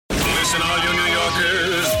Listen, all you New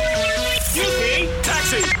Yorkers. Excuse me.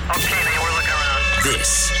 Taxi. Okay, man, we're looking around.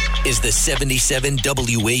 This is the 77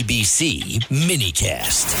 WABC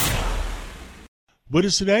minicast. With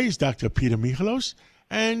us today is Dr. Peter Michalos,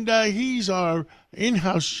 and he's our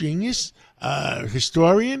in-house genius,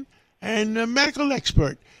 historian, and medical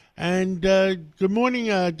expert. And good morning,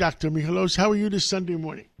 Dr. Michalos. How are you this Sunday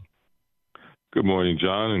morning? Good morning,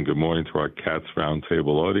 John, and good morning to our Cats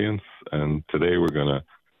Roundtable audience. And today we're going to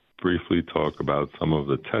briefly talk about some of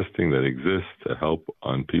the testing that exists to help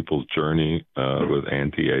on people's journey with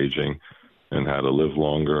anti-aging and how to live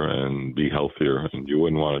longer and be healthier. And you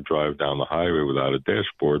wouldn't want to drive down the highway without a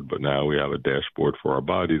dashboard, but now we have a dashboard for our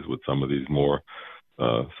bodies with some of these more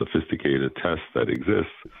sophisticated tests that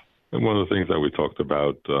exist. And one of the things that we talked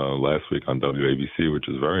about last week on WABC, which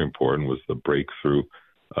is very important, was the breakthrough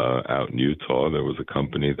out in Utah. There was a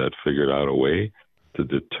company that figured out a way to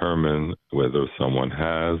determine whether someone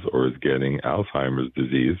has or is getting Alzheimer's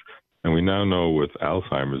disease. And we now know with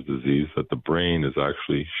Alzheimer's disease that the brain is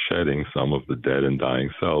actually shedding some of the dead and dying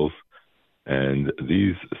cells. And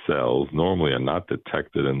these cells normally are not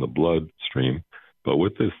detected in the bloodstream, but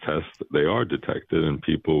with this test, they are detected, and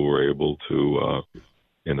people were able to,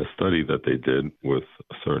 in a study that they did with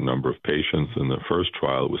a certain number of patients, in the first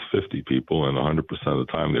trial it was 50 people, and 100% of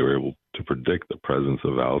the time they were able to predict the presence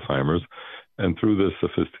of Alzheimer's. And through this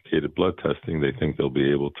sophisticated blood testing, they think they'll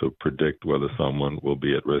be able to predict whether someone will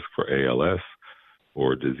be at risk for ALS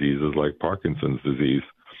or diseases like Parkinson's disease.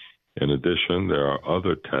 In addition, there are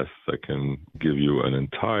other tests that can give you an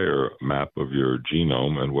entire map of your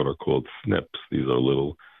genome and what are called SNPs. These are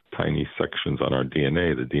little tiny sections on our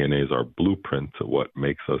DNA. The DNA is our blueprint to what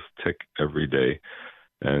makes us tick every day.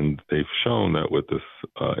 And they've shown that with this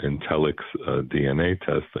Intelix DNA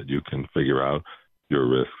test that you can figure out your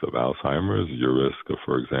risk of Alzheimer's, your risk of,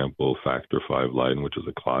 for example, factor V Leiden, which is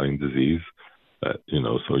a clotting disease.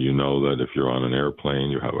 So you know that if you're on an airplane,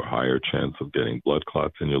 you have a higher chance of getting blood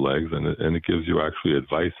clots in your legs, and it gives you actually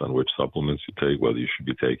advice on which supplements you take, whether you should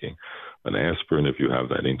be taking an aspirin if you have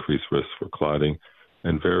that increased risk for clotting,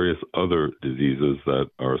 and various other diseases that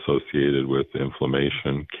are associated with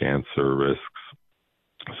inflammation, cancer risks.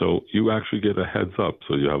 So you actually get a heads up,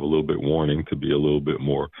 so you have a little bit warning to be a little bit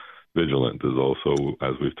more vigilant. There's also,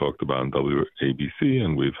 as we've talked about in WABC,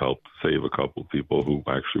 and we've helped save a couple people who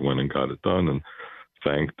actually went and got it done and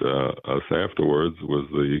thanked us afterwards, was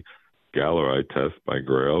the Galleri test by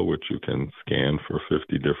Grail, which you can scan for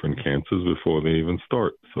 50 different cancers before they even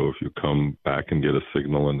start. So if you come back and get a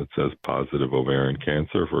signal and it says positive ovarian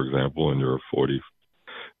cancer, for example, and you're a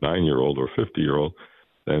 49-year-old or 50-year-old,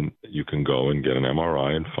 then you can go and get an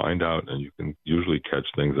MRI and find out, and you can usually catch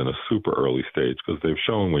things in a super early stage, because they've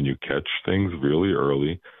shown when you catch things really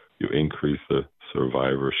early, you increase the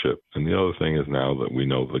survivorship. And the other thing is, now that we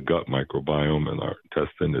know the gut microbiome in our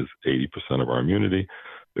intestine is 80% of our immunity,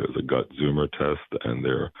 there's a gut Zoomer test, and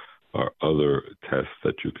there are other tests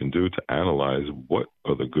that you can do to analyze what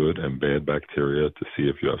are the good and bad bacteria to see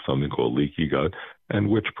if you have something called leaky gut and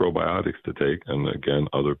which probiotics to take. And again,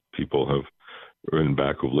 other people have written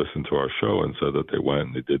back who've listened to our show and said that they went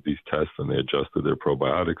and they did these tests and they adjusted their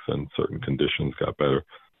probiotics and certain conditions got better.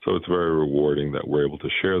 So it's very rewarding that we're able to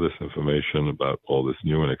share this information about all this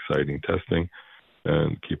new and exciting testing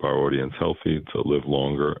and keep our audience healthy to live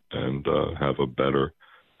longer and have a better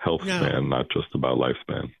health span, not just about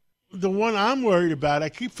lifespan. The one I'm worried about, I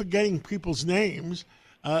keep forgetting people's names.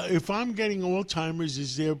 If I'm getting Alzheimer's,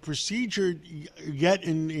 is there a procedure yet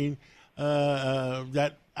in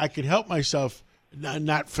that I can help myself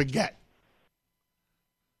not forget?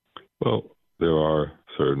 Well, there are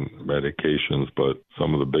certain medications, but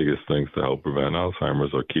some of the biggest things to help prevent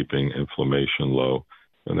Alzheimer's are keeping inflammation low.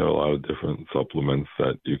 And there are a lot of different supplements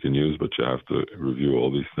that you can use, but you have to review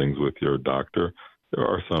all these things with your doctor. There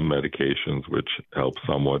are some medications which help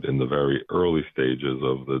somewhat in the very early stages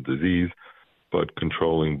of the disease, but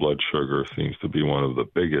controlling blood sugar seems to be one of the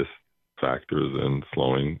biggest factors in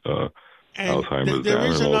slowing Alzheimer's down,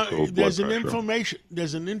 and also blood pressure.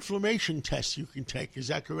 There's an inflammation test you can take. Is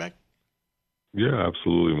that correct? Yeah,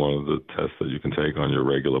 absolutely. One of the tests that you can take on your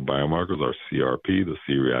regular biomarkers are CRP, the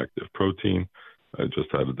C-reactive protein. I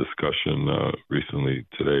just had a discussion recently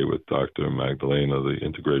today with Dr. Magdalena, the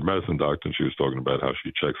integrated medicine doctor, and she was talking about how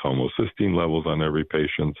she checks homocysteine levels on every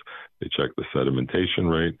patient. They check the sedimentation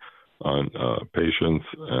rate on patients,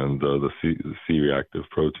 and the C-reactive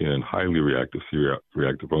protein and highly reactive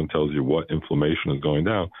C-reactive protein tells you what inflammation is going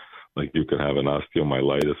down. Like you can have an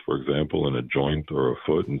osteomyelitis, for example, in a joint or a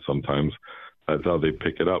foot, and sometimes that's how they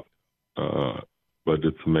pick it up. But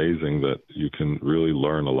it's amazing that you can really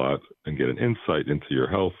learn a lot and get an insight into your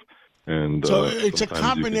health And so it's a sometimes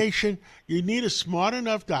combination. You need a smart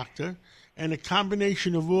enough doctor and a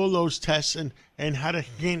combination of all those tests and how to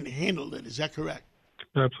handle it. Is that correct?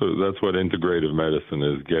 Absolutely. That's what integrative medicine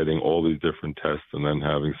is, getting all these different tests and then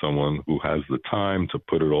having someone who has the time to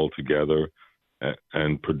put it all together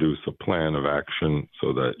and produce a plan of action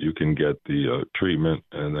so that you can get the treatment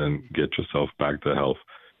and then get yourself back to health.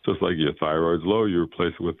 Just like your thyroid's low, you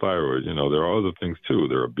replace it with thyroid. You know, there are other things too.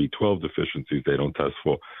 There are B12 deficiencies they don't test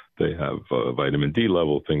for. They have vitamin D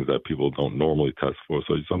level, things that people don't normally test for.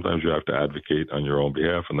 So sometimes you have to advocate on your own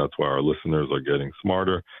behalf, and that's why our listeners are getting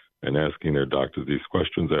smarter and asking their doctors these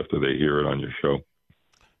questions after they hear it on your show.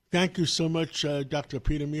 Thank you so much, Dr.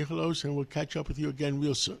 Peter Michalos, and we'll catch up with you again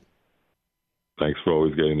real soon. Thanks for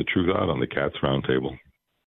always getting the truth out on the Cats Roundtable.